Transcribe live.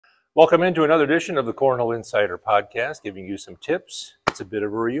Welcome into another edition of the Cornhole Insider Podcast, giving you some tips. It's a bit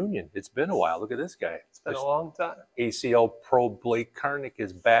of a reunion. It's been a while. Look at this guy. It's been a long time. ACL Pro Blake Karnick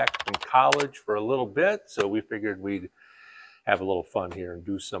is back from college for a little bit, so we figured we'd have a little fun here and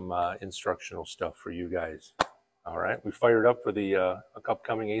do some instructional stuff for you guys. All right, we fired up for the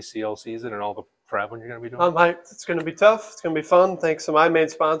upcoming ACL season and all the traveling you're going to be doing? It's going to be tough. It's going to be fun. Thanks to my main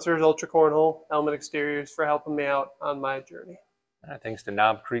sponsors, Ultra Cornhole, Element Exteriors, for helping me out on my journey. Thanks to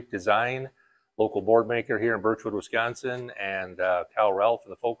Knob Creek Design, local board maker here in Birchwood, Wisconsin, and Cal Ralph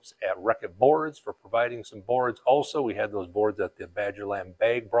and the folks at Wreck-It Boards for providing some boards. Also, we had those boards at the Badgerland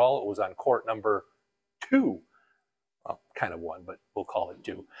Bag Brawl. It was on court number 2. Well, kind of 1, but we'll call it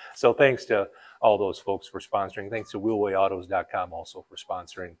 2. So thanks to all those folks for sponsoring. Thanks to wheelwayautos.com also for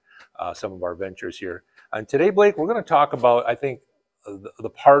sponsoring some of our ventures here. And today, Blake, we're going to talk about, I think, the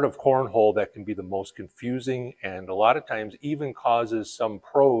part of cornhole that can be the most confusing and a lot of times even causes some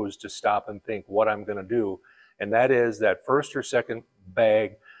pros to stop and think what I'm going to do. And that is that first or second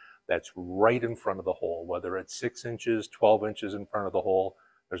bag that's right in front of the hole, whether it's 6 inches, 12 inches in front of the hole.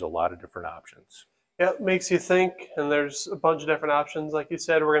 There's a lot of different options. Yeah, it makes you think, and there's a bunch of different options. Like you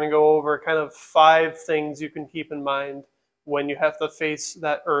said, we're going to go over kind of 5 things you can keep in mind when you have to face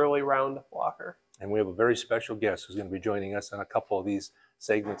that early round blocker. And we have a very special guest who's going to be joining us on a couple of these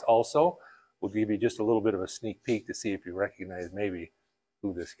segments also. We'll give you just a little bit of a sneak peek to see if you recognize maybe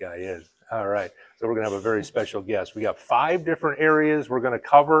who this guy is. All right, so we're going to have a very special guest. We got 5 different areas we're going to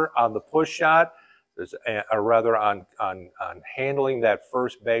cover on the push shot, or rather on handling that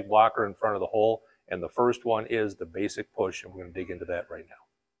first bag blocker in front of the hole. And the first one is the basic push, and we're going to dig into that right now.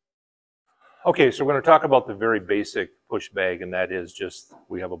 Okay, so we're going to talk about the very basic push bag, and that is just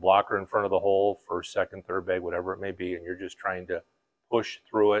we have a blocker in front of the hole, first, second, third bag, whatever it may be, and you're just trying to push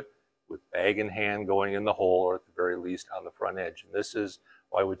through it with bag in hand going in the hole, or at the very least on the front edge. And this is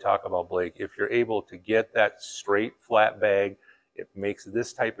why we talk about, Blake, if you're able to get that straight, flat bag, it makes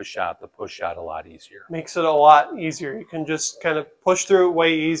this type of shot, the push shot, a lot easier. Makes it a lot easier. You can just kind of push through it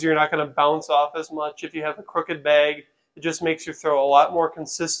way easier. You're not going to bounce off as much. If you have a crooked bag, it just makes your throw a lot more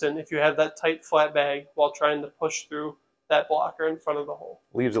consistent if you have that tight, flat bag while trying to push through that blocker in front of the hole.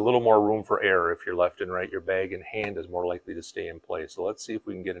 Leaves a little more room for error if you're left and right. Your bag in hand is more likely to stay in place. So let's see if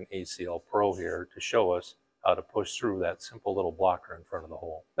we can get an ACL Pro here to show us how to push through that simple little blocker in front of the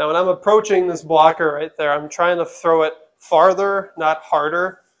hole. Now, when I'm approaching this blocker right there, I'm trying to throw it farther, not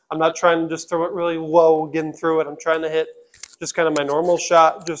harder. I'm not trying to just throw it really low, getting through it. I'm trying to hit just kind of my normal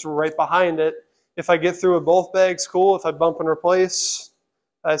shot, just right behind it. If I get through with both bags, cool. If I bump and replace,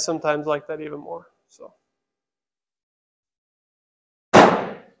 I sometimes like that even more. So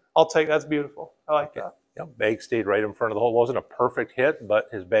I'll take that's beautiful. I like that. Yep, bag stayed right in front of the hole. Wasn't a perfect hit, but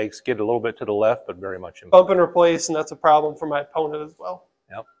his bag skidded a little bit to the left, but very much in bump and replace, and that's a problem for my opponent as well.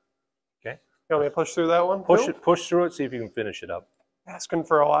 Yep. Okay. You want me to push through that one? Push through it, see if you can finish it up. Asking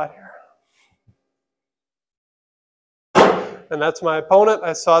for a lot here. And that's my opponent.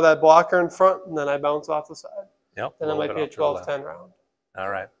 I saw that blocker in front, and then I bounce off the side. Yep. And that might be a 12-10 round. All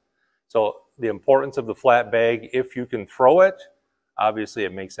right. So the importance of the flat bag, if you can throw it, obviously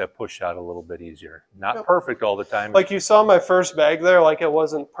it makes that push shot a little bit easier. Not perfect all the time. Like you saw my first bag there, like it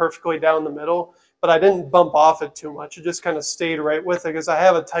wasn't perfectly down the middle, but I didn't bump off it too much. It just kind of stayed right with it because I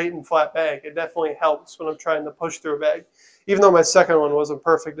have a tight and flat bag. It definitely helps when I'm trying to push through a bag. Even though my second one wasn't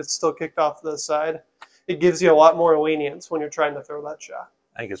perfect, it still kicked off to the side. It gives you a lot more lenience when you're trying to throw that shot.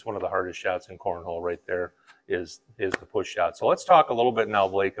 I think it's one of the hardest shots in cornhole right there is the push shot. So let's talk a little bit now,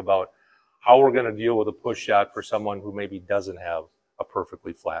 Blake, about how we're going to deal with a push shot for someone who maybe doesn't have a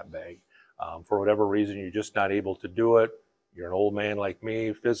perfectly flat bag. For whatever reason, you're just not able to do it. You're an old man like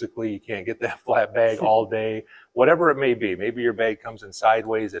me. Physically, you can't get that flat bag all day. Whatever it may be. Maybe your bag comes in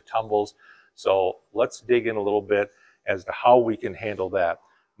sideways, it tumbles. So let's dig in a little bit as to how we can handle that.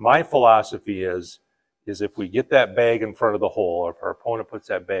 My philosophy is if we get that bag in front of the hole, or if our opponent puts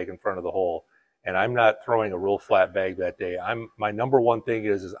that bag in front of the hole, and I'm not throwing a real flat bag that day, my number one thing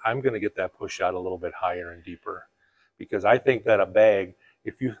is I'm going to get that push shot a little bit higher and deeper. Because I think that a bag,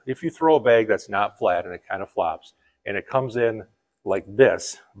 if you throw a bag that's not flat and it kind of flops, and it comes in like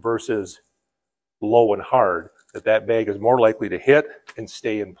this versus low and hard, that bag is more likely to hit and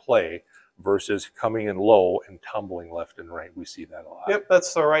stay in play versus coming in low and tumbling left and right. We see that a lot. Yep,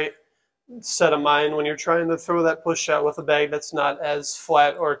 that's the right set of mind when you're trying to throw that push shot with a bag that's not as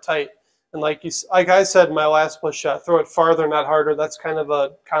flat or tight. And like I said in my last push shot, throw it farther, not harder. That's kind of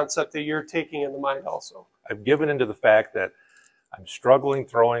a concept that you're taking into mind also. I've given into the fact that I'm struggling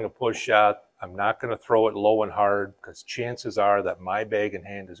throwing a push shot. I'm not going to throw it low and hard because chances are that my bag in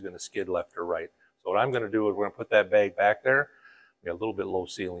hand is going to skid left or right. So what I'm going to do is we're going to put that bag back there, a little bit low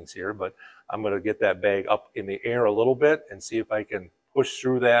ceilings here, but I'm going to get that bag up in the air a little bit and see if I can push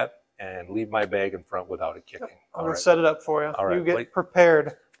through that and leave my bag in front without it kicking. I'm going to set it up for you. All right, you get Blake,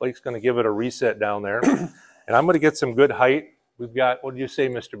 prepared. Blake's going to give it a reset down there. And I'm going to get some good height. We've got, what did you say,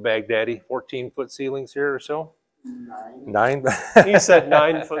 Mr. Baghdaddy? 14-foot ceilings here or so? 9. He said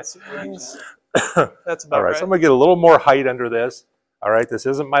 9-foot ceilings. That's about all right. right. So I'm going to get a little more height under this. All right, this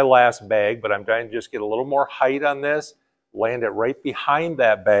isn't my last bag, but I'm trying to just get a little more height on this, land it right behind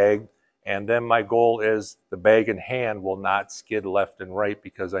that bag, and then my goal is the bag in hand will not skid left and right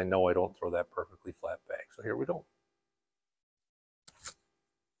because I know I don't throw that perfectly flat bag. So here we go.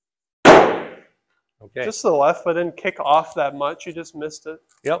 Okay. Just to the left, but didn't kick off that much. You just missed it.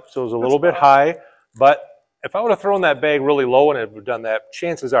 Yep, so it was a little bit high, but if I would have thrown that bag really low and it would have done that,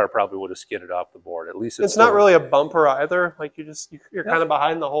 chances are it probably would have skidded off the board. At least it's not really a bumper either. Like you're kind of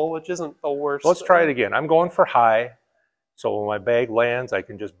behind the hole, which isn't the worst. Let's try it again. I'm going for high, so when my bag lands, I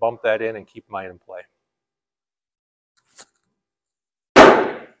can just bump that in and keep mine in play.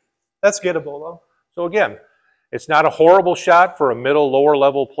 That's gettable though. So again, it's not a horrible shot for a middle, lower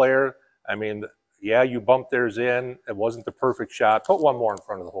level player. I mean, yeah, you bumped theirs in. It wasn't the perfect shot. Put one more in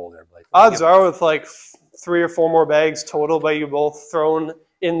front of the hole there, Blake. Odds are with like 3 or 4 more bags total by you both thrown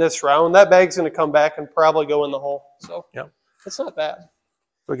in this round, that bag's going to come back and probably go in the hole. So yep, it's not bad.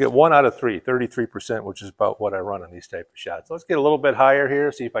 So I get 1 out of 3, 33%, which is about what I run on these type of shots. Let's get a little bit higher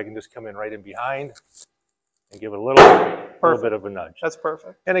here, see if I can just come in right in behind and give it a little bit of a nudge. That's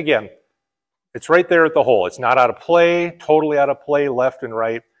perfect. And again, it's right there at the hole. It's not out of play, totally out of play, left and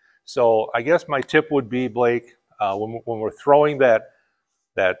right. So I guess my tip would be, Blake, when we're throwing that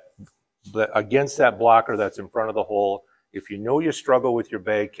against that blocker that's in front of the hole, if you know you struggle with your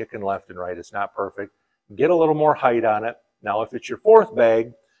bag kicking left and right, it's not perfect, get a little more height on it. Now, if it's your 4th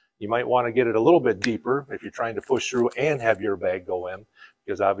bag, you might want to get it a little bit deeper if you're trying to push through and have your bag go in,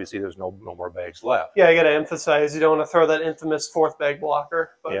 because obviously there's no more bags left. Yeah, I got to emphasize, you don't want to throw that infamous 4th bag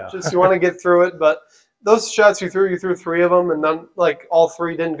blocker, but yeah, just you want to get through it. But those shots you threw 3 of them, and none, like all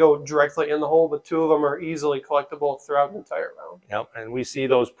 3 didn't go directly in the hole, but 2 of them are easily collectible throughout the entire round. Yep, and we see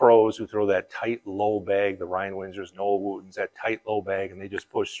those pros who throw that tight, low bag, the Ryan Windsors, Noah Wootens, that tight, low bag, and they just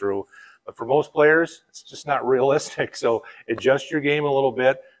push through. But for most players, it's just not realistic. So adjust your game a little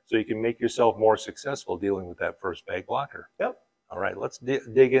bit so you can make yourself more successful dealing with that first bag blocker. Yep. All right, let's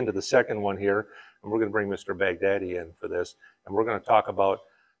dig into the second one here, and we're going to bring Mr. Baghdaddy in for this, and we're going to talk about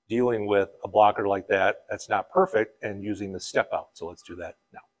dealing with a blocker like that that's not perfect and using the step out. So let's do that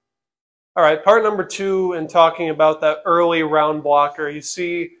now. All right, part number 2 in talking about that early round blocker. You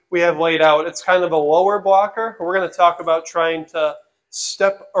see we have laid out, it's kind of a lower blocker. We're going to talk about trying to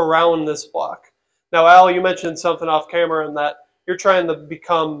step around this block. Now, Al, you mentioned something off camera in that you're trying to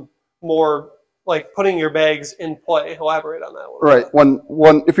become more like putting your bags in play. Elaborate on that a little right.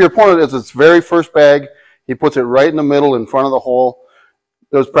 bit. If your opponent is its very first bag, he puts it right in the middle in front of the hole.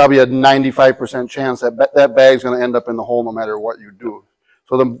 There's probably a 95% chance that that bag's going to end up in the hole no matter what you do.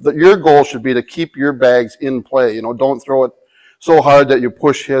 So your goal should be to keep your bags in play. You know, don't throw it so hard that you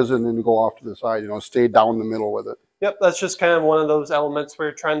push his and then go off to the side. You know, stay down the middle with it. Yep, that's just kind of one of those elements where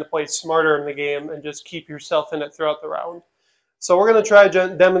you're trying to play smarter in the game and just keep yourself in it throughout the round. So we're going to try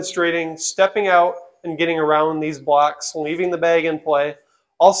demonstrating stepping out and getting around these blocks, leaving the bag in play.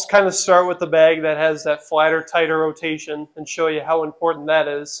 I'll kind of start with the bag that has that flatter, tighter rotation and show you how important that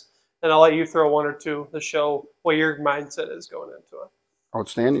is. And I'll let you throw 1 or 2 to show what your mindset is going into it.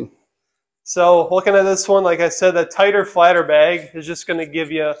 Outstanding. So looking at this one, like I said, that tighter, flatter bag is just going to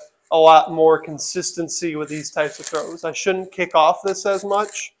give you a lot more consistency with these types of throws. I shouldn't kick off this as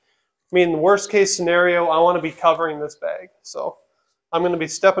much. I mean, the worst case scenario, I want to be covering this bag. So I'm going to be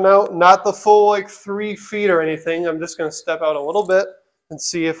stepping out, not the full like 3 feet or anything. I'm just going to step out a little bit and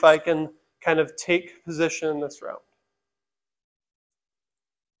see if I can kind of take position in this round.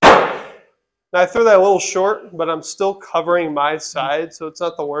 Now, I threw that a little short, but I'm still covering my side, so it's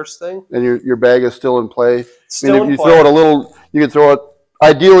not the worst thing. And your bag is still in play. Still I mean, if in you play. throw it a little, you can throw it.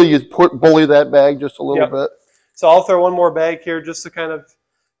 Ideally, you bully that bag just a little bit. So I'll throw 1 more bag here just to kind of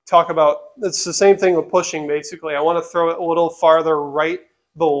talk about. It's the same thing with pushing, basically. I want to throw it a little farther right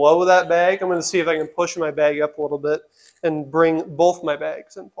below that bag. I'm going to see if I can push my bag up a little bit and bring both my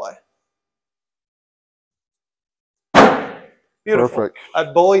bags in play. Beautiful. Perfect. I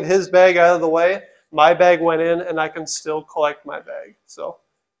bullied his bag out of the way. My bag went in, and I can still collect my bag. So,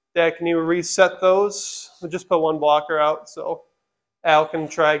 Dad, can you reset those? We'll just put 1 blocker out so Al can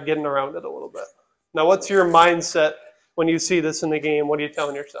try getting around it a little bit. Now, what's your mindset when you see this in the game? What are you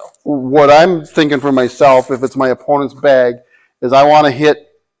telling yourself? What I'm thinking for myself, if it's my opponent's bag, is I want to hit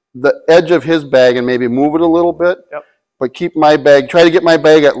the edge of his bag and maybe move it a little bit. Yep. but keep my bag, try to get my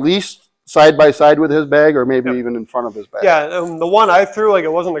bag at least side by side with his bag, or maybe even in front of his bag. Yeah, the one I threw, like,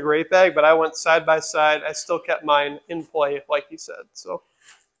 it wasn't a great bag, but I went side by side. I still kept mine in play, like you said. So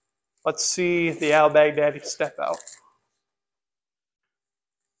let's see the Al Baghdadi step out.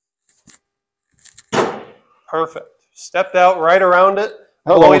 Perfect. Stepped out right around it.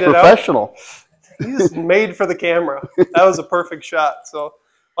 That was almost professional. He's made for the camera. That was a perfect shot. So,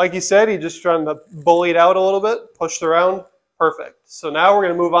 like you said, he just trying to bully it out a little bit, pushed around. Perfect. So now we're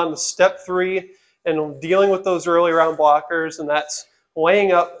going to move on to step 3 and dealing with those early round blockers, and that's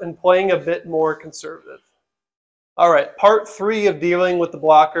laying up and playing a bit more conservative. All right, part 3 of dealing with the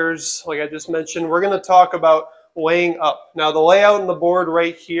blockers, like I just mentioned, we're going to talk about laying up. Now, the layout on the board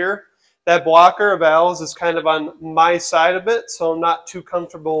right here, that blocker of Al's is kind of on my side of it, so I'm not too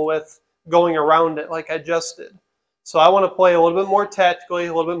comfortable with going around it like I just did. So I want to play a little bit more tactically,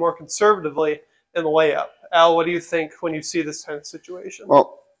 a little bit more conservatively in the layup. Al, what do you think when you see this kind of situation?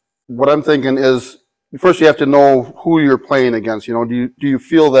 Well, what I'm thinking is, first you have to know who you're playing against. You know, do you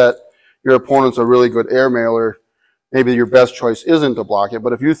feel that your opponent's a really good air mailer? Maybe your best choice isn't to block it,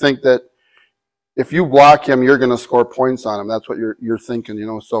 but if you think that if you block him, you're going to score points on him, that's what you're thinking, you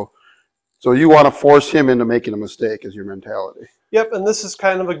know. So you want to force him into making a mistake is your mentality. Yep, and this is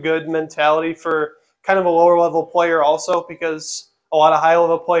kind of a good mentality for kind of a lower level player also, because a lot of high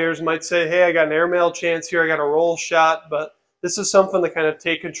level players might say, hey, I got an airmail chance here, I got a roll shot, but this is something to kind of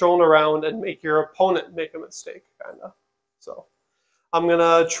take control around and make your opponent make a mistake, kind of. So I'm going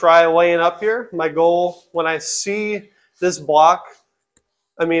to try laying up here. My goal, when I see this block,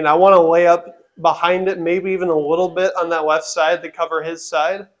 I mean, I want to lay up behind it, maybe even a little bit on that left side to cover his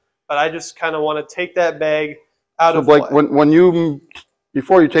side, but I just kind of want to take that bag out of Blake, play. when you,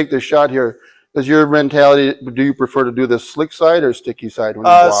 before you take this shot here, does your mentality, do you prefer to do the slick side or sticky side when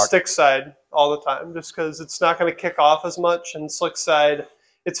you block? Stick side all the time, just because it's not going to kick off as much, and slick side,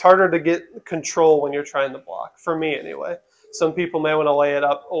 it's harder to get control when you're trying to block, for me anyway. Some people may want to lay it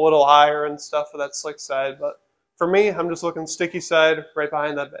up a little higher and stuff for that slick side, but for me, I'm just looking sticky side right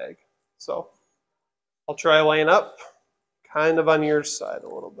behind that bag. So I'll try laying up kind of on your side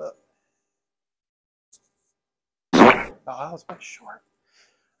a little bit. Oh, that was my short.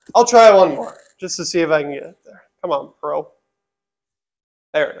 I'll try one more just to see if I can get it there. Come on, pro.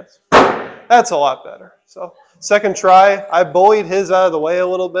 There it is. That's a lot better. So second try, I bullied his out of the way a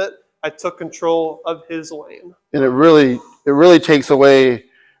little bit. I took control of his lane. And it really takes away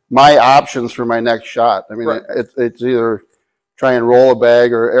my options for my next shot. I mean, right. it's either try and roll a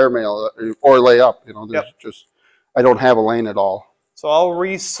bag or airmail or lay up. You know, there's just, I don't have a lane at all. So I'll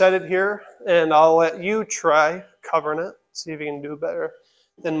reset it here, and I'll let you try covering it, see if you can do better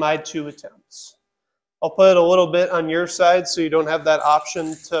than my 2 attempts. I'll put it a little bit on your side so you don't have that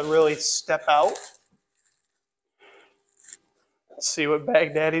option to really step out. Let's see what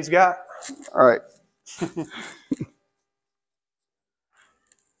Baghdadi's got. All right.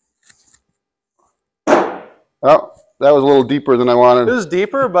 Oh, that was a little deeper than I wanted. It was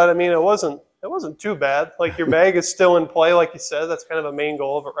deeper, but I mean, it wasn't too bad. Like, your bag is still in play, like you said. That's kind of a main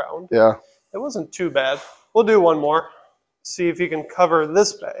goal of a round. Yeah. It wasn't too bad. We'll do one more. See if you can cover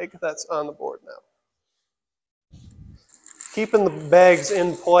this bag that's on the board now. Keeping the bags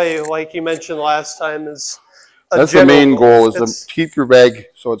in play, like you mentioned last time, is that's the main goal, is to keep your bag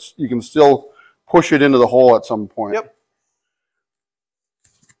so it's you can still push it into the hole at some point. Yep.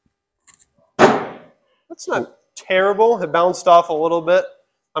 That's not terrible. It bounced off a little bit.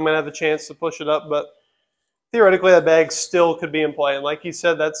 I'm going to have a chance to push it up, but theoretically that bag still could be in play. And like you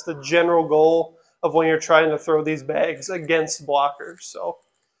said, that's the general goal of when you're trying to throw these bags against blockers. So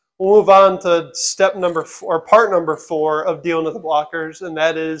we'll move on to step number 4, or part number 4 of dealing with the blockers, and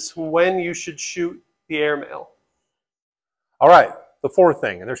that is when you should shoot the airmail. All right, the 4th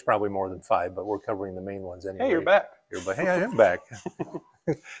thing, and there's probably more than 5, but we're covering the main ones anyway. Hey, you're back. Hey, I am back.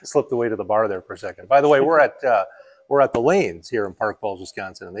 Slipped away to the bar there for a second. By the way, we're at the lanes here in Park Falls,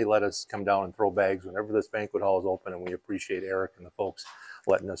 Wisconsin, and they let us come down and throw bags whenever this banquet hall is open, and we appreciate Eric and the folks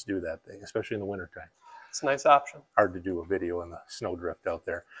letting us do that thing, especially in the wintertime. It's a nice option. Hard to do a video in the snowdrift out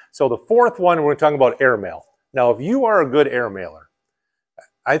there. So the 4th one, we're talking about airmail. Now, if you are a good airmailer,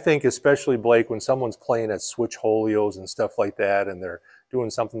 I think especially, Blake, when someone's playing at switch holios and stuff like that, and they're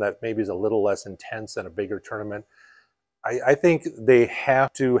doing something that maybe is a little less intense than a bigger tournament, I think they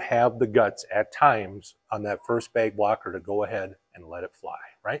have to have the guts at times on that first bag blocker to go ahead and let it fly,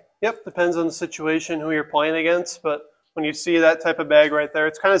 right? Yep, depends on the situation, who you're playing against, but when you see that type of bag right there,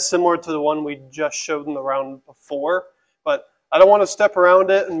 it's kind of similar to the one we just showed in the round before, but I don't want to step around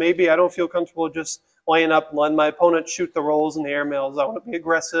it, and maybe I don't feel comfortable just laying up and letting my opponent shoot the rolls and the airmails. I want to be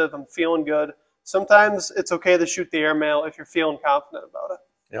aggressive. I'm feeling good. sometimes it's okay to shoot the airmail if you're feeling confident about it.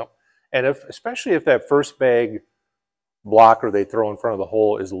 Yep. And especially if that first bag blocker they throw in front of the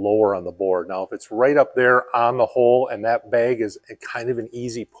hole is lower on the board. Now, if it's right up there on the hole and that bag is kind of an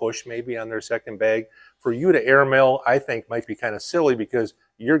easy push maybe on their second bag, for you to airmail, I think might be kind of silly because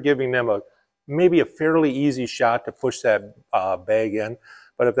you're giving them maybe a fairly easy shot to push that bag in.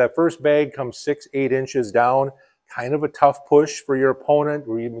 But if that first bag comes 6-8 inches down, kind of a tough push for your opponent,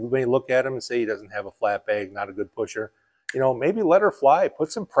 where you may look at him and say he doesn't have a flat bag, not a good pusher. You know, maybe let her fly,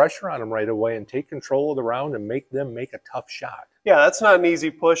 put some pressure on them right away and take control of the round and make them make a tough shot. Yeah, that's not an easy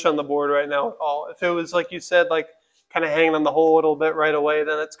push on the board right now at all. If it was, like you said, like kind of hanging on the hole a little bit right away,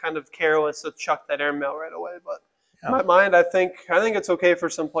 then it's kind of careless to chuck that airmail right away. But in my mind, I think it's okay for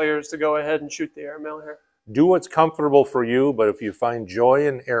some players to go ahead and shoot the airmail here. Do what's comfortable for you, but if you find joy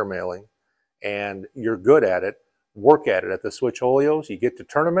in airmailing and you're good at it, work at it at the Switcholios. You get to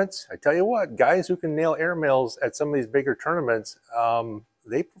tournaments. I tell you what, guys who can nail airmails at some of these bigger tournaments,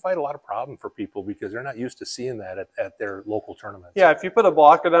 they provide a lot of problem for people because they're not used to seeing that at their local tournaments. Yeah, if you put a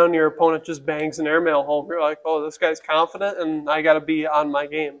blocker down, your opponent just bangs an airmail home. You're like, oh, this guy's confident, and I got to be on my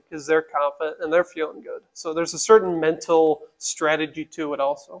game because they're confident and they're feeling good. So there's a certain mental strategy to it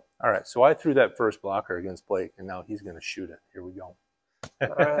also. All right, so I threw that first blocker against Blake, and now he's going to shoot it. Here we go.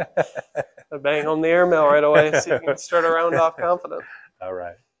 All right. Bang home the airmail right away so you can start a round off confident. All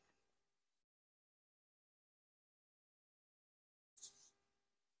right.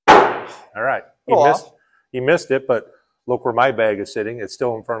 All right. He missed it, but look where my bag is sitting. It's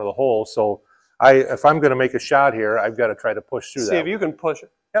still in front of the hole. So if I'm going to make a shot here, I've got to try to push through that. See if you can push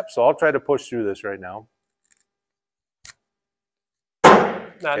it. Yep, so I'll try to push through this right now.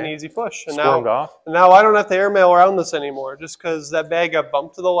 Not an easy push. And Squirmed off. Now I don't have to airmail around this anymore. Just because that bag got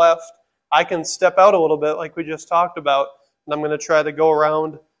bumped to the left, I can step out a little bit like we just talked about, and I'm going to try to go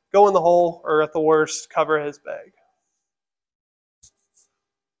around, go in the hole, or at the worst, cover his bag.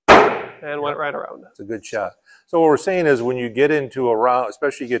 And went right around. It's a good shot. So what we're saying is when you get into a round,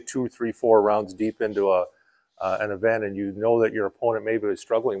 especially you get 2, 3, 4 rounds deep into an event and you know that your opponent maybe is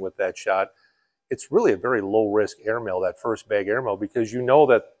struggling with that shot, it's really a very low-risk airmail, that first bag airmail, because you know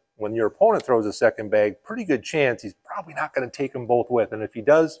that when your opponent throws a second bag, pretty good chance he's probably not going to take them both with. And if he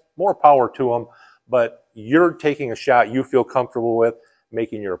does, more power to him. But you're taking a shot you feel comfortable with,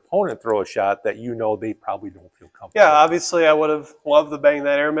 making your opponent throw a shot that you know they probably don't feel comfortable with. Yeah, obviously I would have loved to bang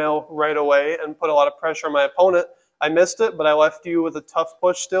that airmail right away and put a lot of pressure on my opponent. I missed it, but I left you with a tough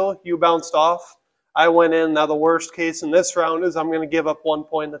push still. You bounced off. I went in. Now the worst case in this round is I'm going to give up 1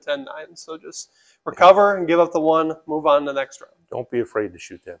 point to 10-9. So just recover and give up the 1, move on to the next round. Don't be afraid to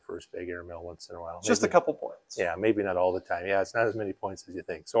shoot that first big airmail once in a while. Just a couple points. Yeah, maybe not all the time. Yeah, it's not as many points as you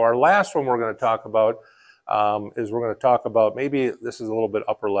think. So our last one we're going to talk about is we're going to talk about, maybe this is a little bit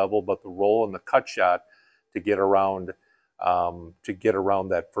upper level, but the roll and the cut shot to get around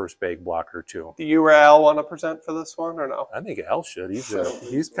that first bag blocker too. Do you or Al want to present for this one or no? I think Al should.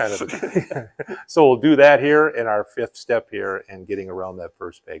 He's kind of so we'll do that here in our 5th step here and getting around that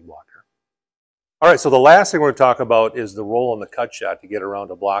first bag blocker. All right, so the last thing we're going to talk about is the roll and the cut shot to get around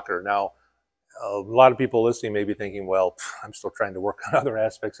a blocker. Now, a lot of people listening may be thinking, well, I'm still trying to work on other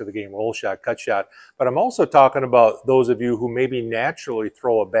aspects of the game, roll shot, cut shot. But I'm also talking about those of you who maybe naturally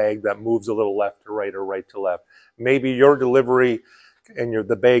throw a bag that moves a little left to right or right to left. Maybe your delivery and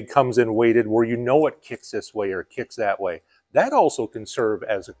the bag comes in weighted where you know it kicks this way or kicks that way. That also can serve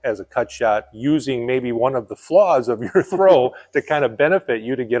as a cut shot, using maybe one of the flaws of your throw to kind of benefit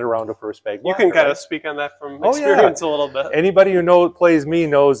you to get around a first bag blocker. You can kind of speak on that from experience a little bit. Anybody who plays me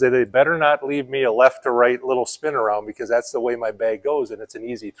knows that they better not leave me a left to right little spin around, because that's the way my bag goes and it's an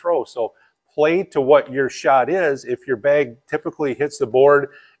easy throw. So play to what your shot is. If your bag typically hits the board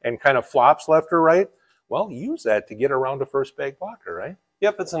and kind of flops left or right, well, use that to get around a first bag blocker, right?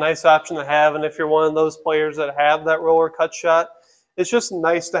 Yep, it's a nice option to have, and if you're one of those players that have that roller cut shot, it's just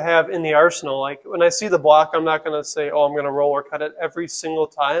nice to have in the arsenal. Like when I see the block, I'm not going to say, oh, I'm going to roll or cut it every single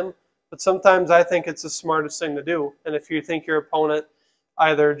time, but sometimes I think it's the smartest thing to do. And if you think your opponent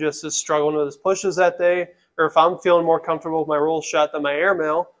either just is struggling with his pushes that day, or if I'm feeling more comfortable with my roll shot than my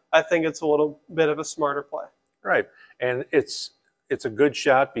airmail, I think it's a little bit of a smarter play. Right, and it's a good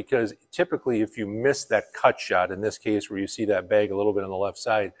shot because typically if you miss that cut shot, in this case where you see that bag a little bit on the left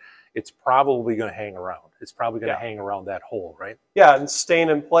side, it's probably going to hang around. It's probably going to hang around that hole, right? Yeah, and staying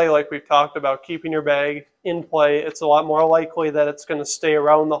in play like we've talked about, keeping your bag in play, it's a lot more likely that it's going to stay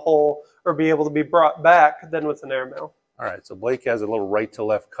around the hole or be able to be brought back than with an airmail. All right, so Blake has a little right to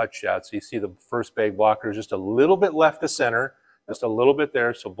left cut shot. So you see the first bag blocker is just a little bit left to center, just a little bit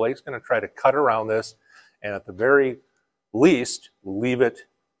there. So Blake's going to try to cut around this, and at the very least, leave it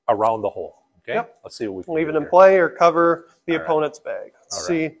around the hole. Okay, Yep. let's see what we can Leave do it in here. play or cover the All right. opponent's bag. Let's All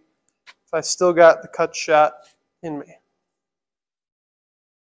see if I still got the cut shot in me.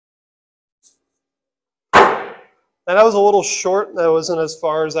 And that was a little short. That wasn't as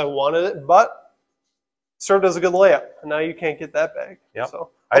far as I wanted it, but served as a good layup. And now you can't get that bag. Yep. So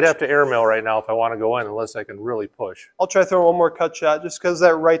I'd have to airmail right now if I want to go in, unless I can really push. I'll try throwing one more cut shot just because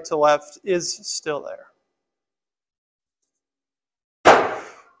that right to left is still there.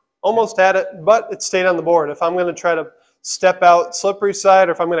 Almost had it, but it stayed on the board. If I'm going to try to step out slippery side,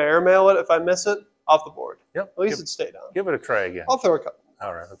 or if I'm going to airmail it, if I miss it, off the board. Yep. At least it stayed on. Give it a try again. I'll throw a couple.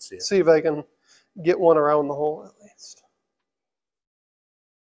 All right, let's see it. See if I can get one around the hole at least.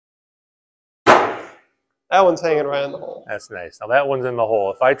 That one's hanging right in the hole. That's nice. Now that one's in the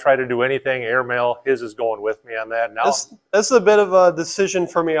hole. If I try to do anything airmail, his is going with me on that. Now This is a bit of a decision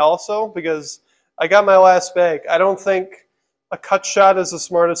for me also because I got my last bag. I don't think a cut shot is the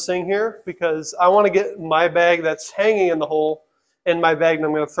smartest thing here because I want to get my bag that's hanging in the hole and my bag that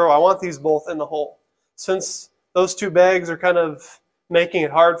I'm going to throw. I want these both in the hole. Since those two bags are kind of making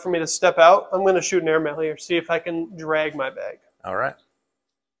it hard for me to step out, I'm going to shoot an airmail here, see if I can drag my bag. all right.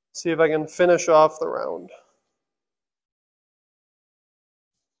 See if I can finish off the round.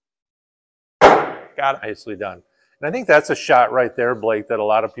 Got it. Nicely done. And I think that's a shot right there, Blake, that a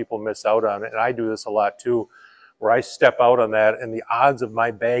lot of people miss out on. And I do this a lot too, where I step out on that and the odds of my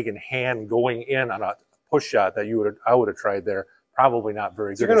bag and hand going in on a push shot that I would have tried there, probably not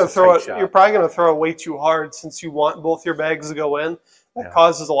very good. You're going to throw it. You're probably going to throw it way too hard since you want both your bags to go in. That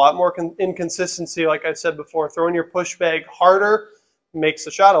causes a lot more inconsistency. Like I said before, throwing your push bag harder makes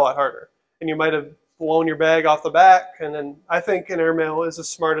the shot a lot harder, and you might have blown your bag off the back. And then I think an airmail is the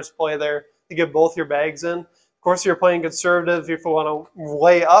smartest play there to get both your bags in. Of course, you're playing conservative. If you want to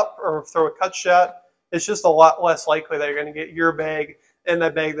lay up or throw a cut shot, it's just a lot less likely that you're going to get your bag and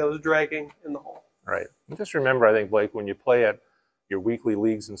that bag that was dragging in the hole. Right. And just remember, I think, Blake, when you play at your weekly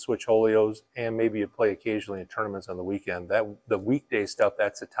leagues and switch holios, and maybe you play occasionally in tournaments on the weekend, that the weekday stuff,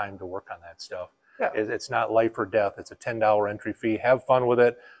 that's the time to work on that stuff. Yeah. It's not life or death. It's a $10 entry fee. Have fun with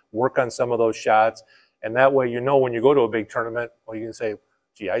it. Work on some of those shots. And that way, you know, when you go to a big tournament, well, you can say,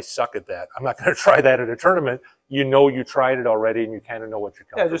 gee, I suck at that. I'm not going to try that at a tournament. You know you tried it already, and you kind of know what you're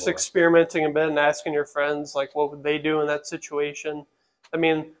comfortable with. Yeah, just experimenting a bit and asking your friends, like, what would they do in that situation? I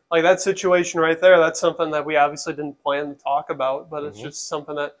mean, like that situation right there, that's something that we obviously didn't plan to talk about, but it's just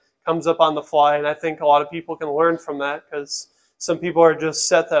something that comes up on the fly. And I think a lot of people can learn from that because some people are just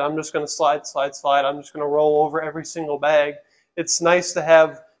set that I'm just going to slide, slide, slide. I'm just going to roll over every single bag. It's nice to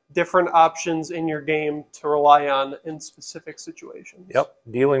have different options in your game to rely on in specific situations. Yep.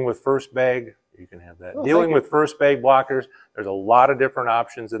 Dealing with first bag, you can have that. Oh, Dealing with first bag blockers, there's a lot of different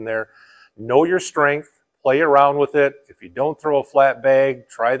options in there. Know your strength. Play around with it. If you don't throw a flat bag,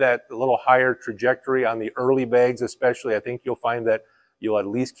 try that a little higher trajectory on the early bags especially. I think you'll find that you'll at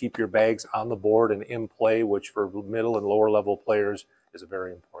least keep your bags on the board and in play, which for middle and lower level players is a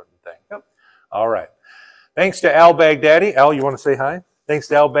very important thing. Yep. All right. Thanks to Al Baghdadi. Al, you want to say hi? Thanks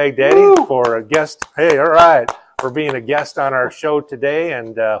to Al Baghdadi for a guest. Hey, all right. For being a guest on our show today,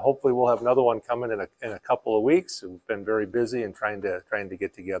 and hopefully we'll have another one coming in a couple of weeks. We've been very busy and trying to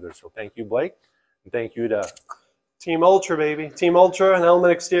get together. So thank you, Blake. And thank you to Team Ultra, baby. Team Ultra and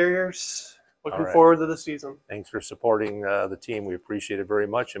Element Exteriors. Looking forward to the season. Thanks for supporting the team. We appreciate it very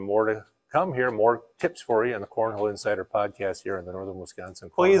much. And more to come here. More tips for you on the Cornhole Insider podcast here on the Northern Wisconsin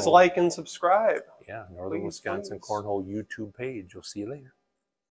Cornhole. Please like and subscribe. Yeah, Northern Wisconsin Cornhole YouTube page. We'll see you later.